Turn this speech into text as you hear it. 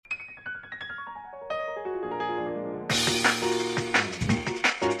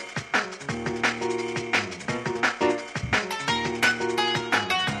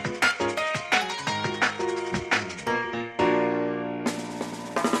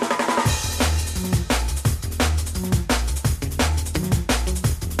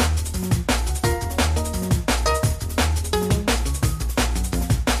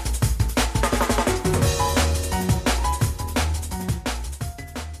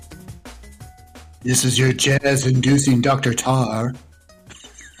This is your jazz-inducing Dr. Tar.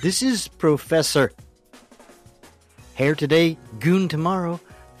 This is Professor. Hair today, goon tomorrow,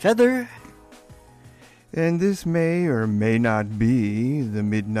 feather. And this may or may not be the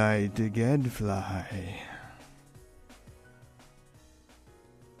Midnight Gadfly.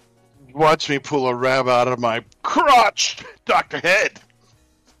 Watch me pull a rabbit out of my crotch, Dr. Head.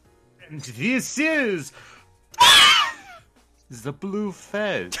 And this is the Blue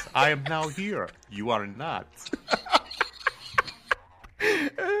Fez. I am now here. You are not.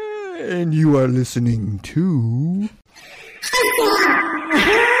 And you are listening to...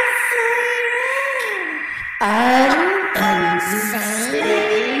 Unsane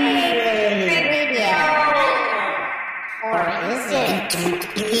Radio. Or is it?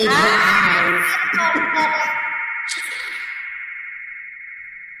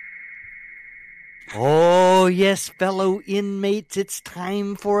 Oh, yes, fellow inmates, it's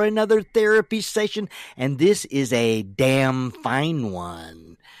time for another therapy session, and this is a damn fine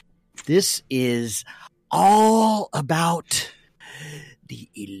one. This is all about the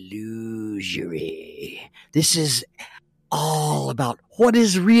illusory. This is all about what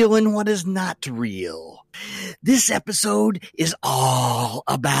is real and what is not real. This episode is all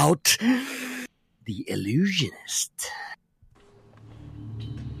about the illusionist.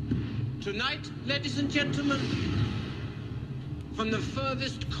 Tonight, ladies and gentlemen, from the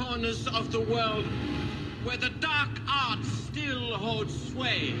furthest corners of the world, where the dark arts still hold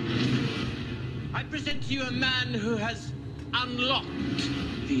sway, I present to you a man who has unlocked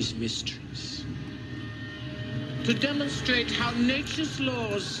these mysteries. To demonstrate how nature's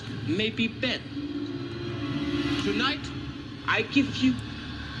laws may be bent, tonight, I give you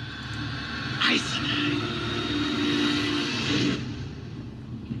Unsane.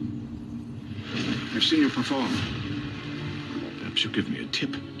 I've seen you perform. Perhaps you'll give me a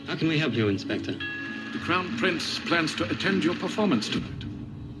tip. How can we help you, Inspector? The Crown Prince plans to attend your performance tonight.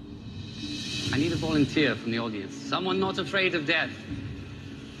 I need a volunteer from the audience. Someone not afraid of death.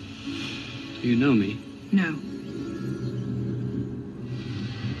 Do you know me? No.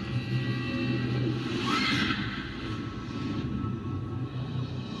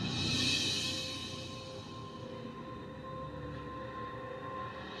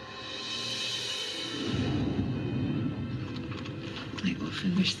 I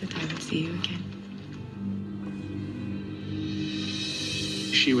often wish that I would see you again.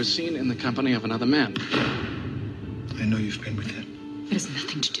 She was seen in the company of another man. I know you've been with him. It has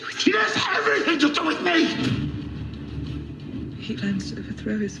nothing to do with He you. has everything to do with me! He plans to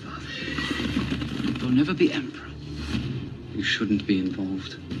overthrow his father. You'll never be emperor. You shouldn't be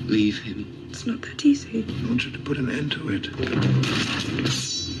involved. Leave him. It's not that easy. I want you to put an end to it. Edward!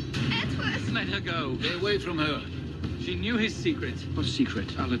 Let her go. Stay away from her. She knew his secret. What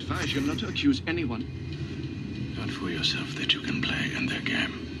secret? I'll advise you not to accuse anyone. Don't fool yourself that you can play in their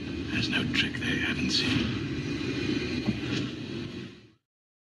game. There's no trick they haven't seen.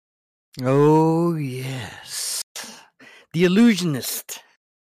 Oh, yes. The Illusionist.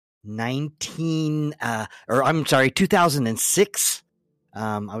 2006.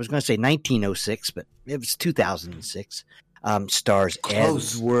 I was going to say 1906, but it was 2006. Stars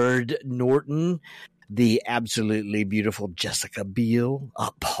Close. Edward Norton, the absolutely beautiful Jessica Biel,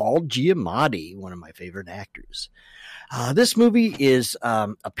 Paul Giamatti, one of my favorite actors. This movie is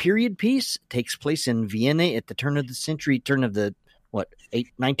a period piece. It takes place in Vienna at the turn of the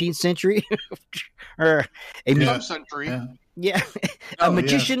 19th century? Or Century. Yeah. A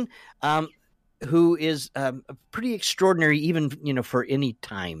magician who is pretty extraordinary, even for any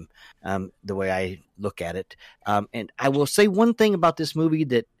time, the way I look at it. And I will say one thing about this movie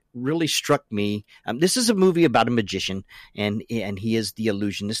that really struck me. This is a movie about a magician, and he is the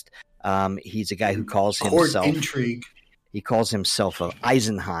illusionist. He's a guy who calls himself Court intrigue. He calls himself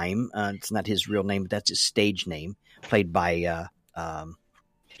Eisenheim. It's not his real name, but that's his stage name, played by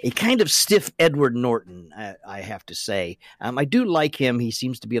a kind of stiff Edward Norton, I have to say. I do like him. He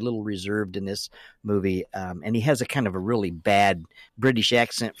seems to be a little reserved in this movie, and he has a kind of a really bad British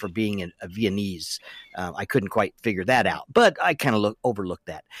accent for being a Viennese. I couldn't quite figure that out, but I kind of overlooked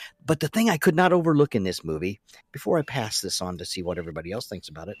that. But the thing I could not overlook in this movie, before I pass this on to see what everybody else thinks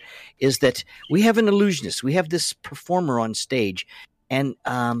about it, is that we have an illusionist. We have this performer on stage, and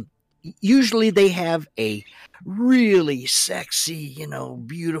usually they have a really sexy,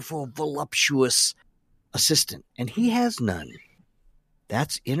 beautiful, voluptuous assistant, and he has none.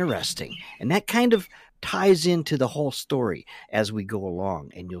 That's interesting. And that kind of ties into the whole story as we go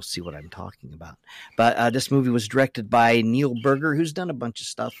along, and you'll see what I'm talking about. But this movie was directed by Neil Berger, who's done a bunch of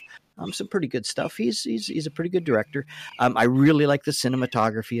stuff some pretty good stuff. He's a pretty good director. I really like the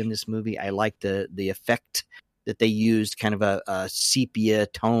cinematography in this movie. I like the effect that they used, kind of a sepia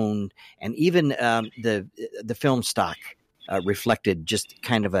tone, and even the film stock reflected just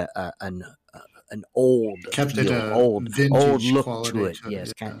kind of an old Kept feel, it a old vintage look quality to it. to it, Yes,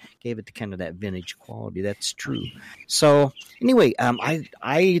 yeah. kind of gave it kind of that vintage quality. That's true. So anyway,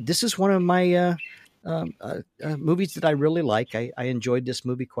 I this is one of my movies that I really like. I enjoyed this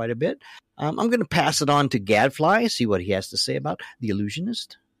movie quite a bit. I'm going to pass it on to Gadfly, see what he has to say about The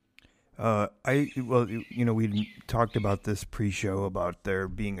Illusionist. We talked about this pre-show about there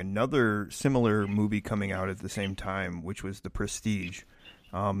being another similar movie coming out at the same time, which was The Prestige.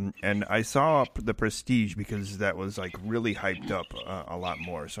 And I saw The Prestige because that was like really hyped up a lot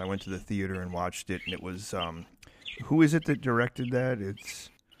more. So I went to the theater and watched it, and it was who is it that directed that? It's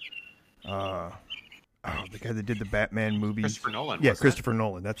the guy that did the Batman movies. Christopher Nolan. Yeah, wasn't it? Christopher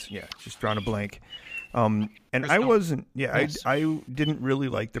Nolan. That's just drawing a blank. And I Nolan. wasn't. Yeah, Yes. I didn't really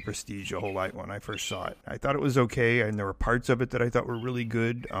like The Prestige a whole lot when I first saw it. I thought it was okay, and there were parts of it that I thought were really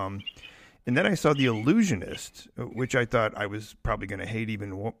good. And then I saw The Illusionist, which I thought I was probably going to hate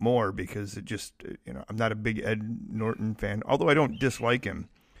even more because it just, I'm not a big Ed Norton fan, although I don't dislike him.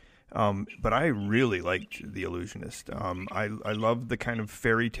 But I really liked The Illusionist. I love the kind of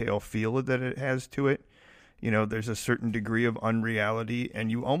fairy tale feel that it has to it. There's a certain degree of unreality, and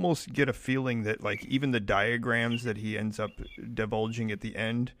you almost get a feeling that, like, even the diagrams that he ends up divulging at the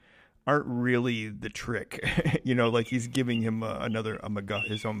end aren't really the trick. Like he's giving him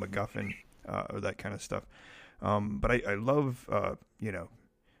his own MacGuffin. Or that kind of stuff. But I love,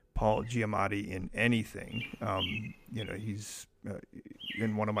 Paul Giamatti in anything. He's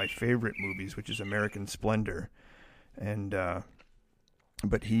in one of my favorite movies, which is American Splendor. And,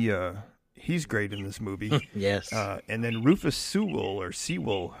 but he's great in this movie. Yes. And then Rufus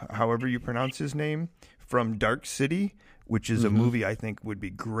Sewell, however you pronounce his name, from Dark City, which is a movie I think would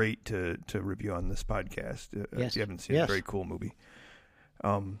be great to review on this podcast. If you haven't seen it, Yes. very cool movie.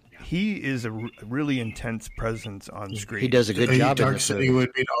 He is a really intense presence on screen. He does a good job in Dark this City movie.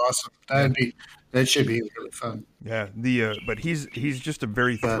 would be awesome. That should be really fun. Yeah, but he's just a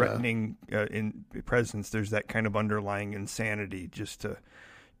very threatening in presence. There's that kind of underlying insanity just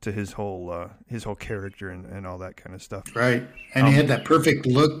to his whole character and all that kind of stuff. Right. And he had that perfect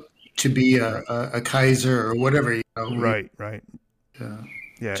look to be a Kaiser or whatever. Right.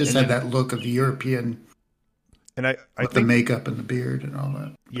 Yeah. Just had that look of the European. And I with think the makeup and the beard and all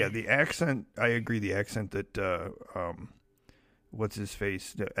that. Yeah, the accent. I agree. The accent that what's his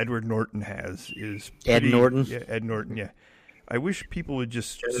face, Edward Norton has is Ed Norton? Yeah, Ed Norton. Yeah, I wish people would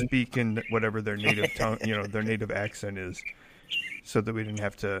just speak in whatever their native tongue, their native accent is, so that we didn't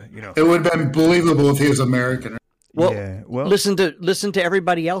have to, It would have been believable if he was American. Well, listen to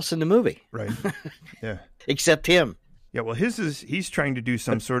everybody else in the movie, right? Yeah, except him. Yeah, well, he's trying to do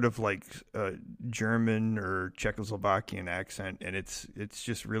some sort of like German or Czechoslovakian accent, and it's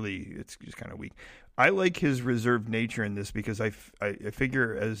just kind of weak. I like his reserved nature in this because I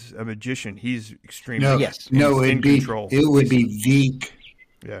figure as a magician he's extremely in control. It would be weak.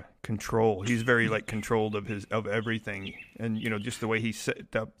 Yeah, control. He's very like controlled of everything, and just the way he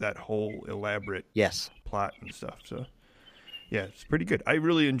set up that whole elaborate plot and stuff. So. Yeah, it's pretty good. I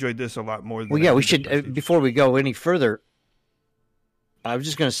really enjoyed this a lot more than. Well, yeah, we should. Before we go any further, I was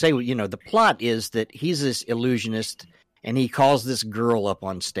just going to say, the plot is that he's this illusionist, and he calls this girl up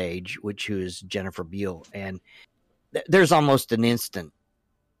on stage, who is Jennifer Beal, and there's almost an instant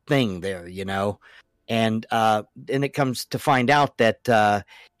thing there, and it comes to find out that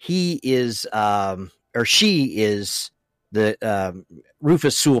he is, or she is the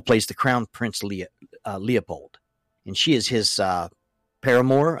Rufus Sewell plays the Crown Prince Leopold. And she is his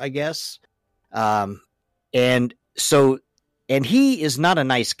paramour, I guess. And he is not a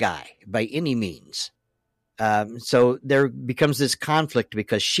nice guy by any means. So there becomes this conflict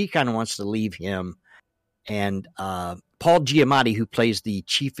because she kind of wants to leave him. And Paul Giamatti, who plays the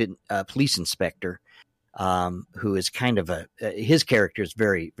chief police inspector, who is kind of his character is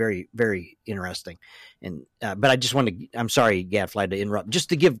very, very, very interesting. And but I just want to, I'm sorry, Gadfly, to interrupt, just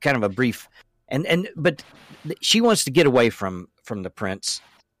to give kind of a brief. But she wants to get away from the prince,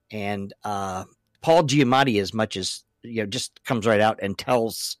 and Paul Giamatti, as much as just comes right out and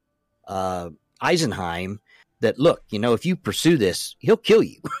tells Eisenheim that, look, if you pursue this, he'll kill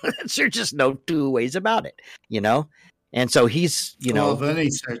you. There's just no two ways about it, And so he's, Well, then he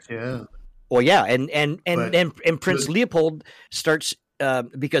said, yeah. Well, yeah, and Prince Leopold starts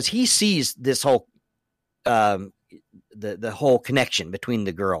because he sees this whole the whole connection between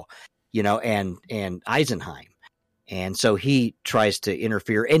the girl. And Eisenheim, And so he tries to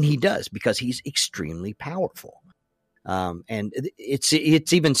interfere, and he does because he's extremely powerful. And it's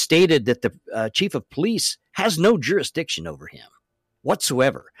even stated that the chief of police has no jurisdiction over him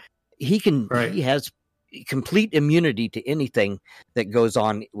whatsoever. He has complete immunity to anything that goes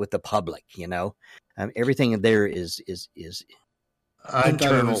on with the public. Everything there is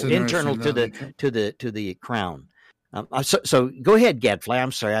internal to the crown. So go ahead, Gadfly.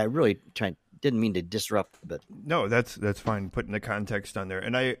 I'm sorry, I really didn't mean to disrupt, but no, that's fine. Putting the context on there,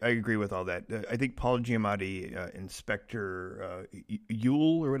 and I agree with all that. I think Paul Giamatti, Inspector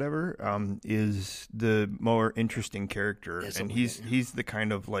Yule or whatever, is the more interesting character, and he's the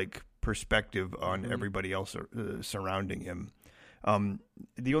kind of like perspective on everybody else surrounding him.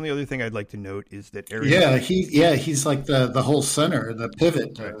 The only other thing I'd like to note is that he's like the whole center, the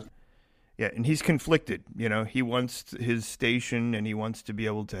pivot. Right. Yeah, and he's conflicted. He wants his station, and he wants to be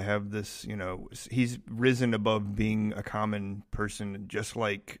able to have this. He's risen above being a common person, just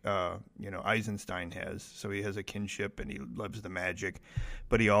like Eisenstein has. So he has a kinship, and he loves the magic,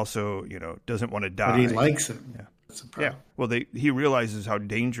 but he also doesn't want to die. But he likes it. Yeah. That's a problem. Yeah. Well, he realizes how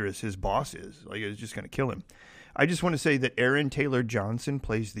dangerous his boss is. Like, it's just going to kill him. I just want to say that Aaron Taylor Johnson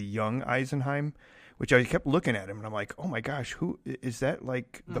plays the young Eisenheim, which I kept looking at him, and I'm like, oh my gosh, who is that?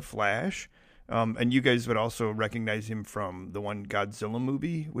 Like the Flash? And you guys would also recognize him from the one Godzilla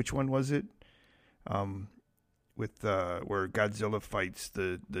movie. Which one was it? With where Godzilla fights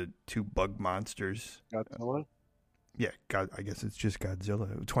the two bug monsters. Godzilla? Yeah, I guess it's just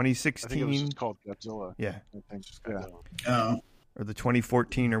Godzilla. 2016. I think it was just called Godzilla. Yeah. I think just Godzilla. Oh. Or the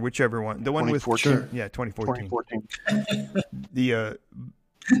 2014 or whichever one. The one with 2014. Yeah, 2014. 2014.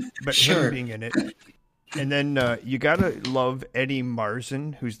 But Sure. him being in it. And then you gotta love Eddie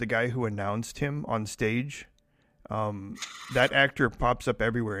Marsan, who's the guy who announced him on stage. That actor pops up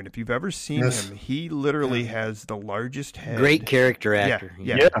everywhere, and if you've ever seen him, he literally has the largest head. Great character actor.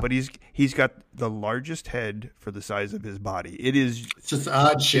 Yeah. But he's got the largest head for the size of his body. It's just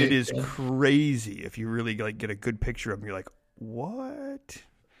odd shape. It is crazy. If you really get a good picture of him, you're like, what?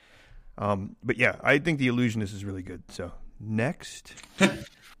 But yeah, I think The Illusionist is really good. So next.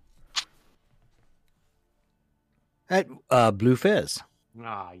 Blue Fizz.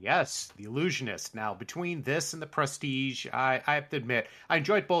 Yes, The Illusionist. Now, between this and The Prestige, I have to admit, I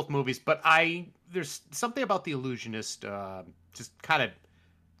enjoyed both movies, but there's something about The Illusionist just kind of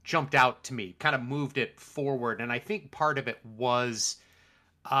jumped out to me, kind of moved it forward, and I think part of it was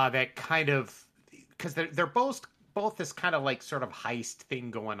that kind of, because they're both this kind of like sort of heist thing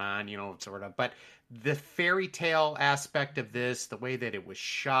going on, sort of, but the fairy tale aspect of this, the way that it was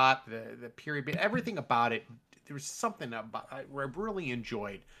shot, the period, everything about it, there was something about I really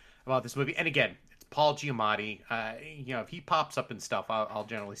enjoyed about this movie. And again, it's Paul Giamatti. If he pops up and stuff, I'll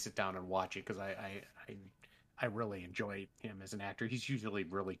generally sit down and watch it because I really enjoy him as an actor. He's usually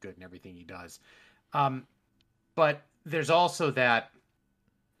really good in everything he does. But there's also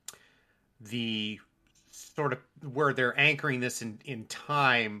the sort of where they're anchoring this in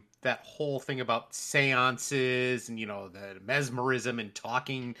time, that whole thing about seances and, the mesmerism and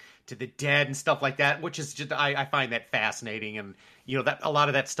talking to the dead and stuff like that, which is just, I find that fascinating. And, that a lot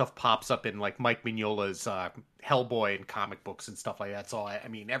of that stuff pops up in like Mike Mignola's Hellboy and comic books and stuff like that. So I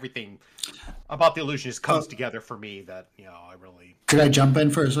mean, everything about The Illusionist comes together for me that, I really. Could I jump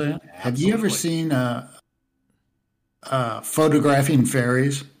in for a second? Absolutely. Have you ever seen Photographing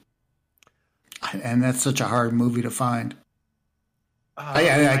Fairies? And that's such a hard movie to find.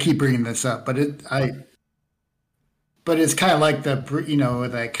 I keep bringing this up, but it's kind of like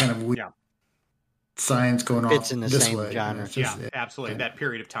that kind of weird science going on. It's in the same genre. Absolutely. That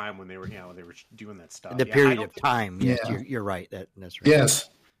period of time when they were doing that stuff. The period of time. Yes, you're right. That's right. Yes.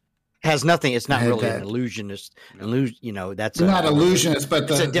 Has nothing. It's not really an illusionist. That's not illusionist, but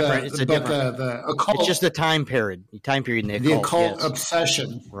it's different. The occult. It's just the time period. The occult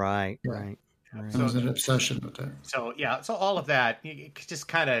obsession. Right. So was an obsession with that. So all of that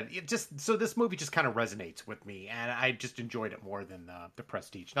so this movie just kind of resonates with me, and I just enjoyed it more than the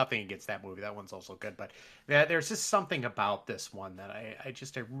Prestige. Nothing against that movie; that one's also good. But there's just something about this one that I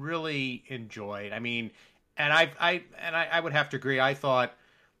really enjoyed. I mean, and I would have to agree. I thought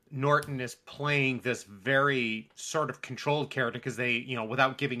Norton is playing this very sort of controlled character because they,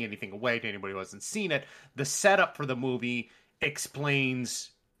 without giving anything away to anybody who hasn't seen it, the setup for the movie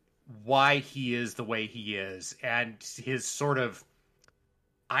explains why he is the way he is and his sort of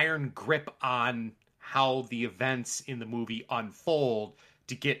iron grip on how the events in the movie unfold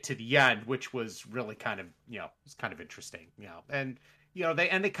to get to the end, which was really kind of, it's kind of interesting, and,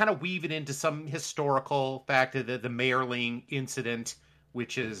 they kind of weave it into some historical fact of the Mayerling incident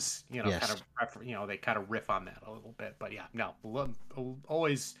which is, Yes. they kind of riff on that a little bit. But yeah, no,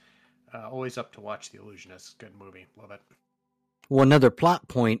 always up to watch The Illusionist. Good movie. Love it. Well, another plot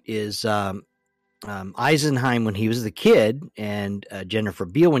point is Eisenheim when he was a kid and Jennifer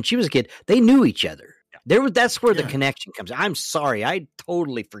Beal when she was a kid, they knew each other. That's where the connection comes. I'm sorry, I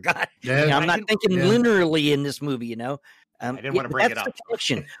totally forgot. Yeah. I'm not thinking linearly in this movie. I didn't want to bring it up. The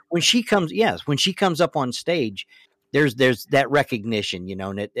connection. When she comes up on stage, there's that recognition,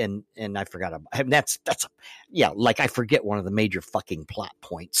 and I forgot about. That's like I forget one of the major fucking plot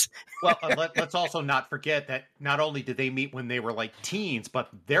points. Well, let's also not forget that not only did they meet when they were like teens, but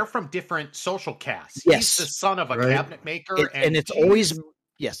they're from different social casts. Yes. He's the son of a cabinet maker, and it's always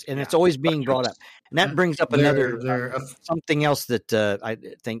it's always being brought up, and that brings up another something else that I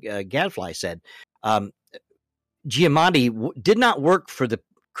think Gadfly said. Giamatti did not work for the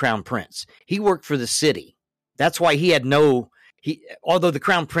Crown Prince; he worked for the city. That's why he had although the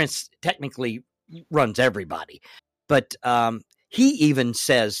Crown Prince technically runs everybody, but he even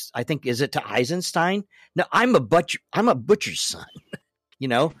says, I think, is it to Eisenstein? No, I'm a butcher's son.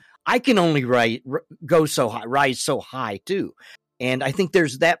 I can only rise so high too. And I think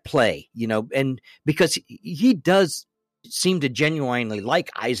there's that play, and because he does seem to genuinely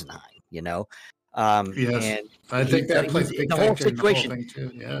like Eisenheim, yes, and I think that plays a big factor in the whole thing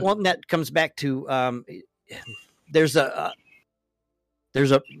too. Yeah. Well, and that comes back to there's a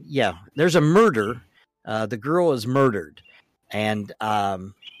murder. The girl is murdered, and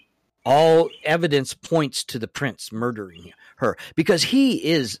all evidence points to the prince murdering her because he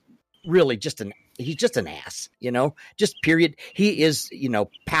is really he's just an ass, just period. He is,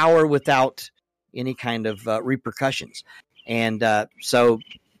 power without any kind of repercussions. And so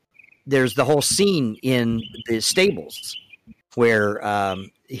there's the whole scene in the stables where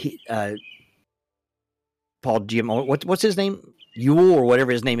Paul Giamatti, what's his name? Yule or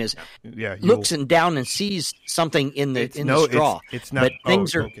whatever his name is, looks down and sees something in the straw. It's not. But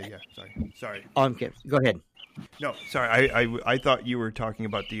things are. Okay, yeah. Sorry. Okay, go ahead. No, sorry. I thought you were talking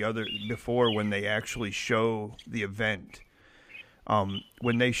about the other before when they actually show the event.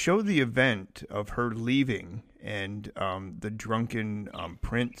 When they show the event of her leaving and the drunken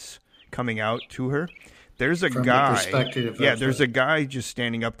prince coming out to her, there's a guy. There's a guy just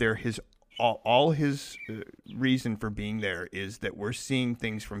standing up there. All his reason for being there is that we're seeing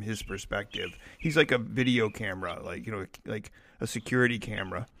things from his perspective. He's like a video camera, like a security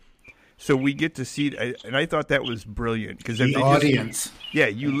camera. So we get to see it, and I thought that was brilliant because the audience.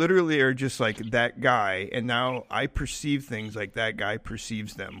 You literally are just like that guy, and now I perceive things like that guy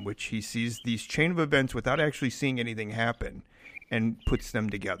perceives them, which he sees these chain of events without actually seeing anything happen, and puts them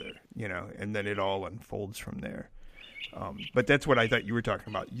together, and then it all unfolds from there. But that's what I thought you were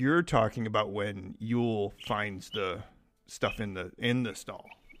talking about. You're talking about when Yule finds the stuff in the stall.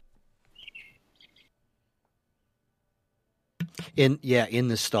 In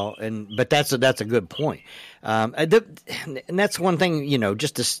the stall, but that's a good point, and that's one thing,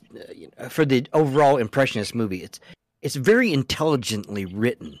 just for the overall impressionist movie, it's very intelligently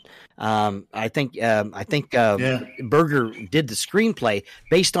written. I think Berger did the screenplay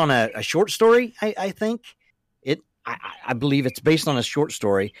based on a short story. I think I believe it's based on a short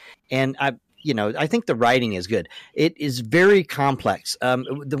story, and I think the writing is good. It is very complex.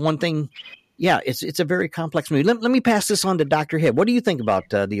 The one thing. Yeah, it's a very complex movie. Let me pass this on to Dr. Head. What do you think about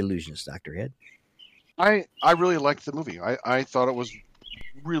The Illusionist, Dr. Head? I really liked the movie. I thought it was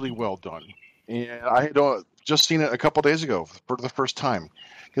really well done. And I had just seen it a couple days ago for the first time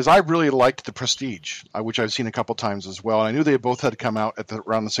because I really liked The Prestige, which I've seen a couple times as well. And I knew they both had come out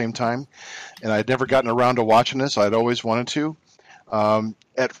around the same time, and I'd never gotten around to watching this. I'd always wanted to.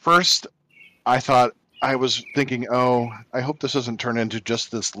 At first, I was thinking, I hope this doesn't turn into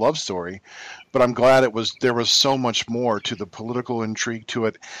just this love story, but I'm glad there was so much more to the political intrigue to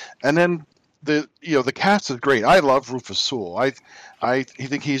it. And then the cast is great. I love Rufus Sewell. I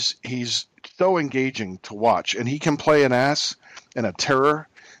think he's so engaging to watch, and he can play an ass and a terror.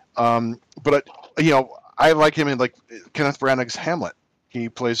 But I like him in like Kenneth Branagh's Hamlet. He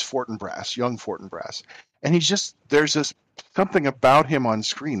plays Fortinbras, young Fortinbras, and there's this something about him on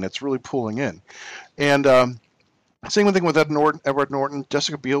screen that's really pulling in. And same thing with Edward Norton,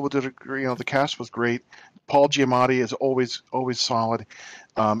 Jessica Biel did the cast was great. Paul Giamatti is always solid.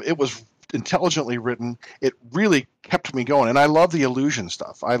 It was intelligently written. It really kept me going, and I love the illusion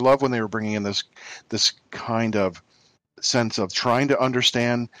stuff. I love when they were bringing in this kind of sense of trying to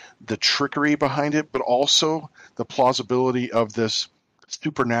understand the trickery behind it, but also the plausibility of this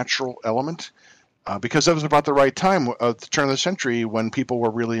supernatural element. because that was about the right time, the turn of the century, when people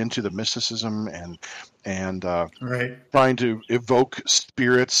were really into the mysticism and Right. trying to evoke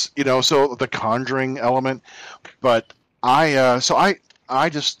spirits, so the conjuring element. But I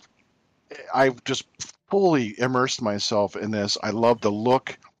just fully immersed myself in this. I love the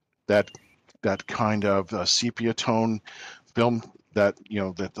look, that kind of sepia tone film, that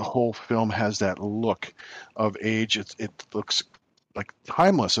that the whole film has that look of age. It looks like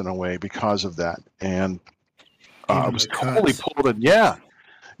timeless in a way because of that, and I Even was the totally cuts. pulled in. Yeah,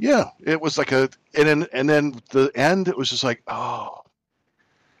 it was like and then the end, it was just like, oh,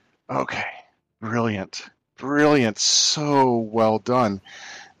 okay, brilliant, so well done.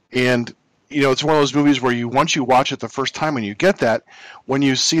 And it's one of those movies where once you watch it the first time and you get that, when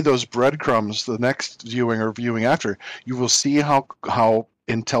you see those breadcrumbs the next viewing or viewing after, you will see how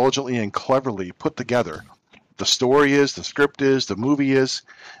intelligently and cleverly put together the story is, the script is, the movie is,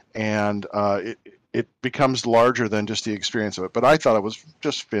 and it becomes larger than just the experience of it. But I thought it was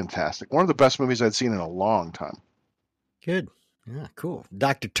just fantastic. One of the best movies I'd seen in a long time. Good. Yeah, cool.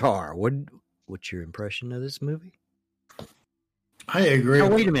 Dr. Tar, what's your impression of this movie? I agree. Oh,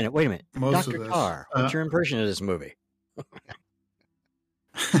 wait a minute. Most Dr. of this. Tar, what's your impression of this movie?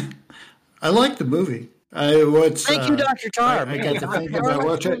 I like the movie. Thank you, Dr. Tar. I got to think about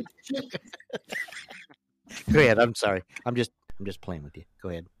what. Go ahead. I'm sorry. I'm just playing with you. Go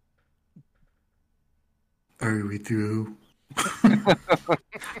ahead. Are we through?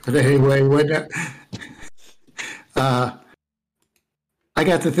 But anyway, I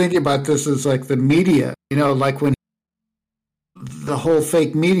got to thinking about this as like the media, like when the whole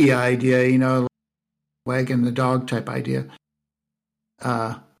fake media idea, wagging the dog type idea.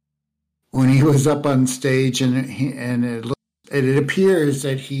 When he was up on stage and it appears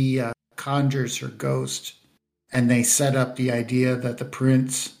that he conjures her ghost, and they set up the idea that the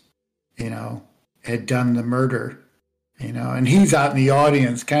prince, had done the murder, and he's out in the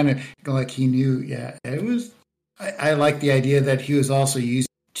audience, kind of like he knew. Yeah, it was. I like the idea that he was also used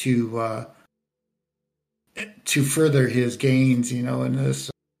to further his gains, in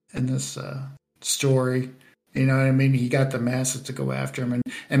this story. You know what I mean? He got the masses to go after him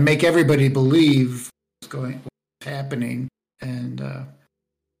and make everybody believe what's happening. And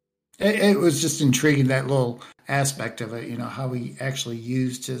it was just intriguing, that little aspect of it, how he actually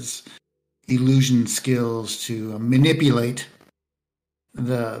used his illusion skills to manipulate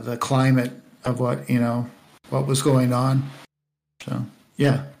the climate of what was going on. So,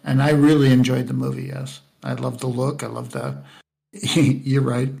 yeah. And I really enjoyed the movie, yes. I love the look. I love you're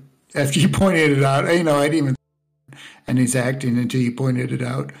right. After you pointed it out, I didn't even, and he's acting until you pointed it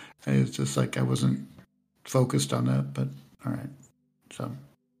out. It's just like I wasn't focused on that, but all right. So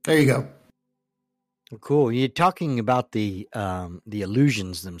there you go. Cool. You're talking about the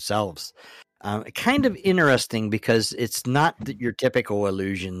illusions themselves. Kind of interesting because it's not your typical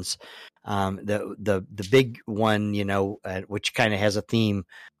illusions. The big one, which kind of has a theme,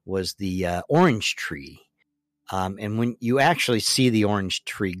 was the orange tree. And when you actually see the orange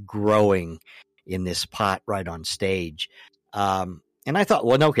tree growing in this pot right on stage, and I thought,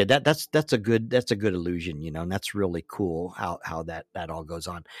 well, okay, that's a good illusion, and that's really cool how that all goes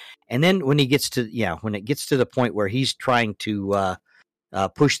on. And then when it gets to the point where he's trying to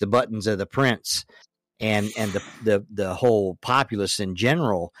push the buttons of the prince and the whole populace in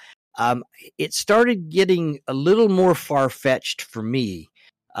general, it started getting a little more far fetched for me.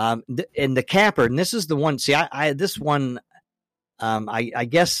 And the capper, and this is the one. See, I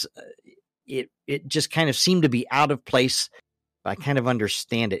guess it just kind of seemed to be out of place. I kind of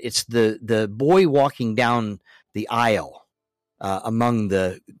understand it. It's the boy walking down the aisle among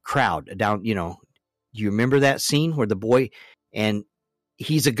the crowd. Down, do you remember that scene where the boy, and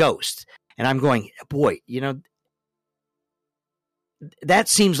he's a ghost, and I'm going, boy, that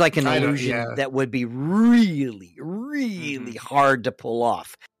seems like an illusion that would be really, really hard to pull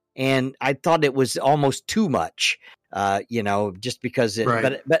off. And I thought it was almost too much, just because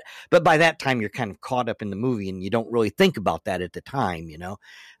right. but by that time you're kind of caught up in the movie and you don't really think about that at the time,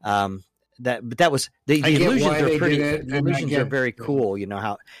 that was the illusions are pretty. The illusions are very cool,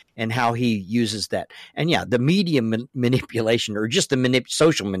 how he uses that, and the media manipulation, or just the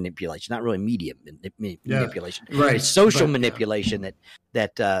social manipulation, not really media manipulation, right? It's social manipulation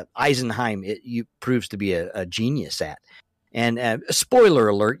that Eisenheim proves to be a genius at. And spoiler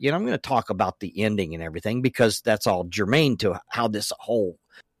alert, I'm going to talk about the ending and everything because that's all germane to how this whole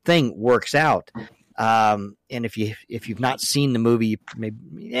thing works out. And if you've not seen the movie, maybe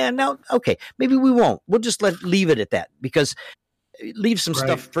we won't. We'll just leave it at that, because leave some Right,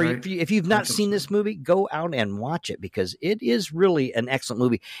 stuff for right. you. If you've not seen this movie, go out and watch it because it is really an excellent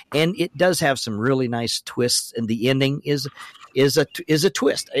movie, and it does have some really nice twists. And the ending is a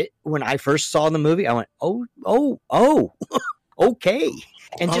twist. When I first saw the movie, I went, oh, okay,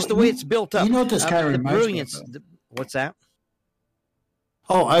 and just the way it's built up. You know what this kind of the reminds brilliance. me of? What's that?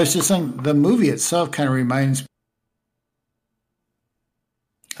 Oh, I was just saying the movie itself kind of reminds me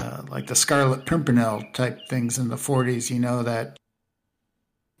like the Scarlet Pimpernel type things in the 40s, you know, that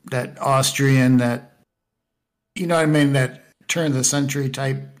Austrian, that, you know what I mean, that turn of the century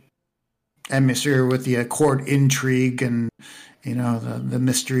type atmosphere with the court intrigue and, you know, the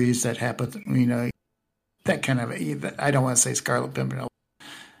mysteries that happen, you know, that kind of, I don't want to say Scarlet Pimpernel,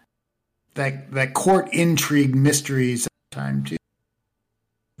 that court intrigue mysteries at the time too.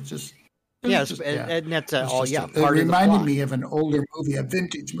 It's just, Yes, yeah. and that's It's all. just Yeah, it part of the reminded plot. me of an older movie, a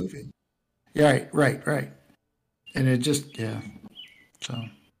vintage movie. Yeah, right. And it just, yeah. So.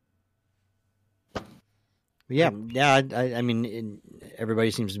 Yeah. I mean,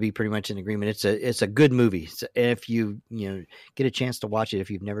 everybody seems to be pretty much in agreement. It's a good movie. So if you get a chance to watch it, if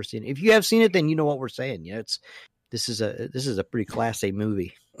you've never seen it, if you have seen it, then you know what we're saying. You know, this is a pretty class A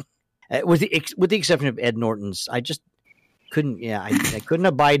movie, with the exception of Ed Norton's. I just couldn't. Yeah, I couldn't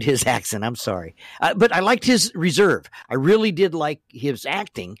abide his accent. I'm sorry, but I liked his reserve. I really did like his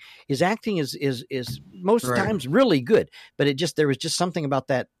acting. His acting is most Right. times really good, but there was just something about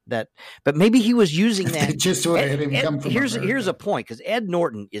that. But maybe he was using that. Just would have had him come from Here's America. a point, because Ed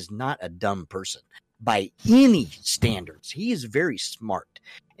Norton is not a dumb person by any standards. He is very smart,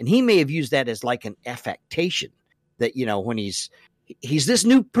 and he may have used that as like an affectation that, you know, when he's this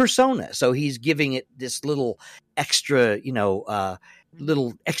new persona, so he's giving it this little extra,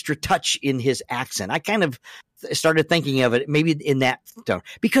 little extra touch in his accent. I kind of started thinking of it maybe in that tone,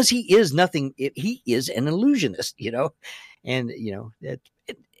 because he is an illusionist, you know, and you know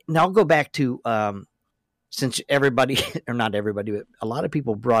now I'll go back to since everybody, or not everybody, but a lot of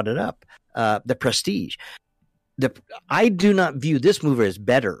people brought it up, The Prestige. I do not view this movie as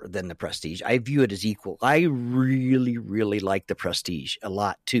better than The Prestige. I view it as equal. I really, really like The Prestige a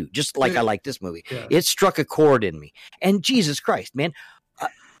lot too, just like I like this movie. Yeah. It struck a chord in me. And Jesus Christ, man,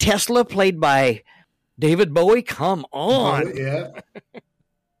 Tesla played by David Bowie. Come on. Oh, yeah.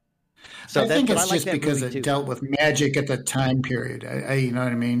 So I think I it's like just that because movie it too. dealt with magic at the time period. You know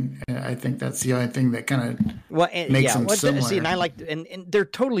what I mean? I think that's the only thing that kind of makes them similar. See, and I like, and they're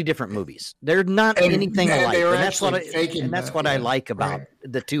totally different movies. They're not And- anything and alike. they were And that's what actually faking that, I yeah, like about right.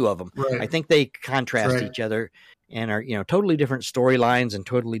 the two of them. Right. I think they contrast Right. each other and are, you know, totally different storylines and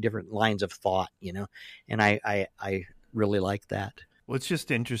totally different lines of thought, you know, and I really like that. Well, it's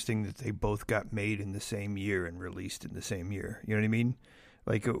just interesting that they both got made in the same year and released in the same year. You know what I mean?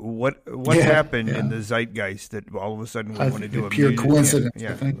 Like what Yeah, happened yeah. in the zeitgeist that all of a sudden we I want to think do a pure music- coincidence,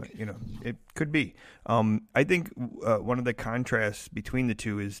 Yeah, I think. you know, it could be. I think one of the contrasts between the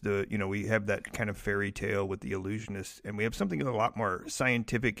two is we have that kind of fairy tale with the illusionist, and we have something a lot more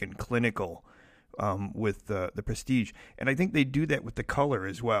scientific and clinical with the Prestige. And I think they do that with the color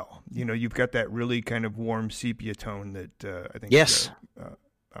as well. You know, you've got that really kind of warm sepia tone that I think Yes.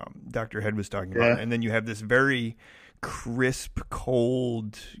 Dr. Head was talking about. Yeah. And then you have this very crisp,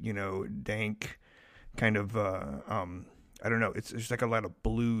 cold, you know, dank kind of, I don't know. It's like a lot of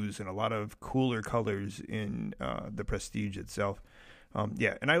blues and a lot of cooler colors in the Prestige itself.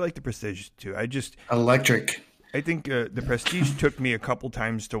 Yeah, and I like the Prestige too. Electric. I think the Prestige took me a couple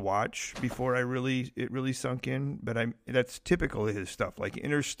times to watch before it really sunk in. But that's typical of his stuff. Like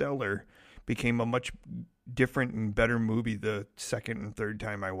Interstellar became a much different and better movie the second and third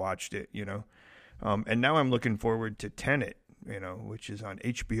time I watched it. You know, and now I'm looking forward to Tenet. You know, which is on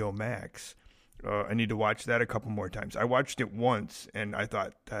HBO Max. I need to watch that a couple more times. I watched it once and I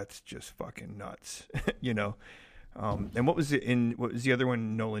thought that's just fucking nuts. You know, and what was the other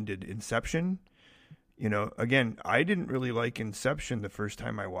one Nolan did? Inception. You know, again, I didn't really like Inception the first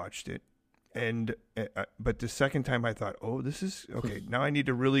time I watched it, and but the second time I thought, oh, this is okay. Now I need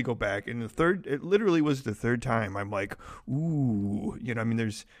to really go back. And it literally was the third time. I'm like, ooh, you know, I mean,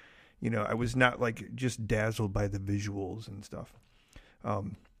 there's, you know, I was not like just dazzled by the visuals and stuff.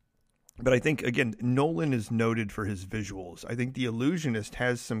 But I think again, Nolan is noted for his visuals. I think The Illusionist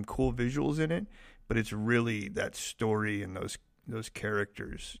has some cool visuals in it, but it's really that story and those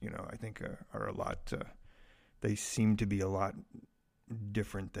characters, you know, I think are a lot. They seem to be a lot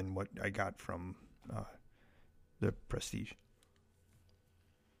different than what I got from the Prestige.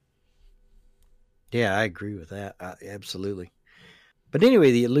 Yeah, I agree with that. Absolutely. But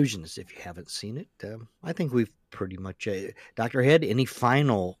anyway, The Illusionist, if you haven't seen it, I think we've pretty much... Dr. Head, any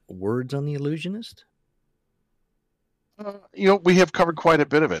final words on The Illusionist? We have covered quite a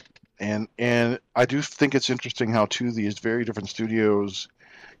bit of it, and I do think it's interesting how two of these very different studios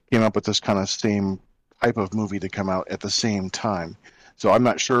came up with this kind of same type of movie to come out at the same time. So I'm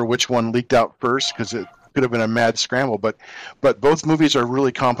not sure which one leaked out first because it could have been a mad scramble, but both movies are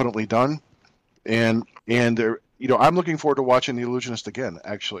really competently done, and they're, I'm looking forward to watching The Illusionist again.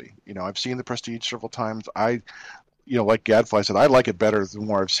 Actually, I've seen The Prestige several times. Like Gadfly said, I like it better the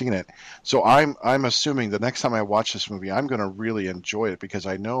more I've seen it. So I'm assuming the next time I watch this movie, I'm going to really enjoy it because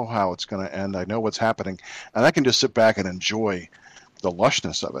I know how it's going to end. I know what's happening, and I can just sit back and enjoy the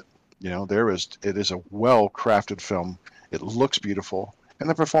lushness of it. It is a well-crafted film. It looks beautiful, and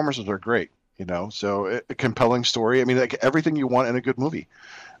the performances are great. So a compelling story. I mean, like everything you want in a good movie.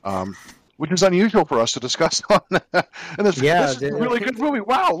 Which is unusual for us to discuss on. And this is a really good movie.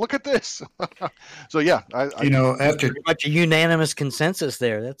 Wow, look at this. So yeah, after pretty much a unanimous consensus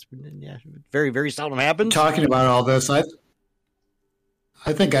there. That's very, very seldom happens. Talking about all this, I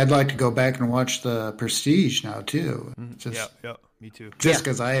think I'd like to go back and watch The Prestige now too. Yeah, me too. Just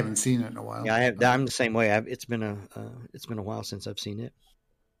because I haven't seen it in a while. Yeah, I'm the same way. It's been a while since I've seen it.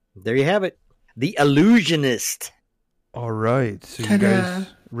 There you have it, The Illusionist. All right, so Ta-da. You guys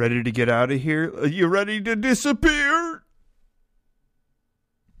ready to get out of here? Are you ready to disappear?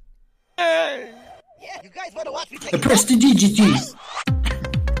 Yeah, you guys want to watch me take The Prestige.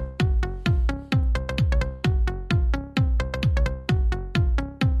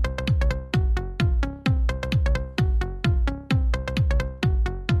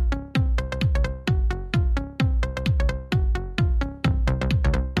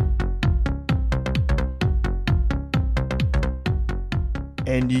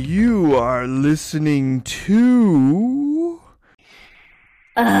 And you are listening to...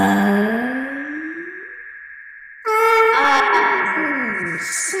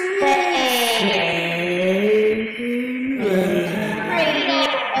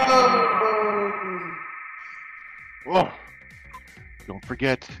 Whoa. Don't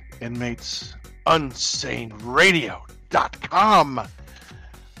forget, inmates, UnsaneRadio.com,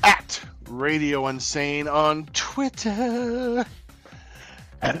 at Radio Unsane on Twitter.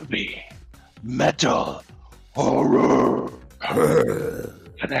 Heavy metal horror.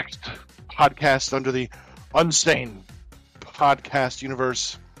 The next podcast under the Unsane podcast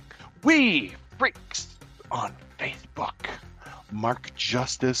universe. We Freaks on Facebook. Mark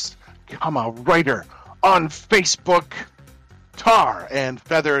Justice, writer on Facebook.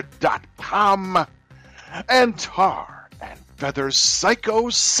 TarAndFeather.com and Tar and Feather Psycho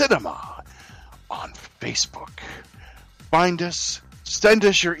Cinema on Facebook. Find us. Send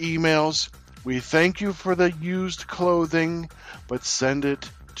us your emails. We thank you for the used clothing, but send it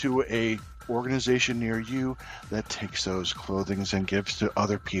to a organization near you that takes those clothings and gives to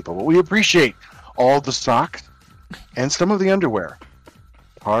other people. But we appreciate all the socks and some of the underwear.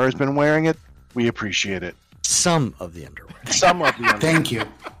 Tara has been wearing it. We appreciate it. Some of the underwear. Some of the underwear. Thank you.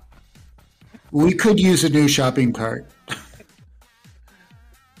 We could use a new shopping cart.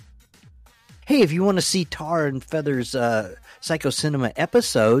 Hey, if you want to see Tar and Feather's Psycho Cinema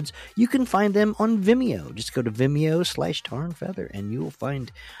episodes, you can find them on Vimeo. Just go to Vimeo/Tar and Feather, and you will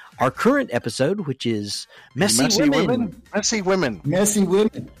find our current episode, which is Messy Women. Messy Women. Messy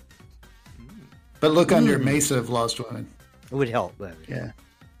Women. But look under Mesa of Lost Women. It would help. Yeah.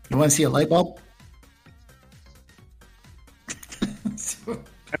 You want to see a light bulb?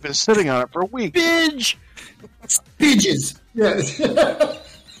 I've been sitting on it for a week. Bidge! Bidges! Yes.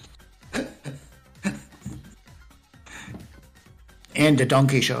 And the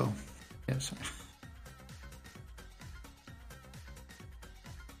Donkey Show. Yes.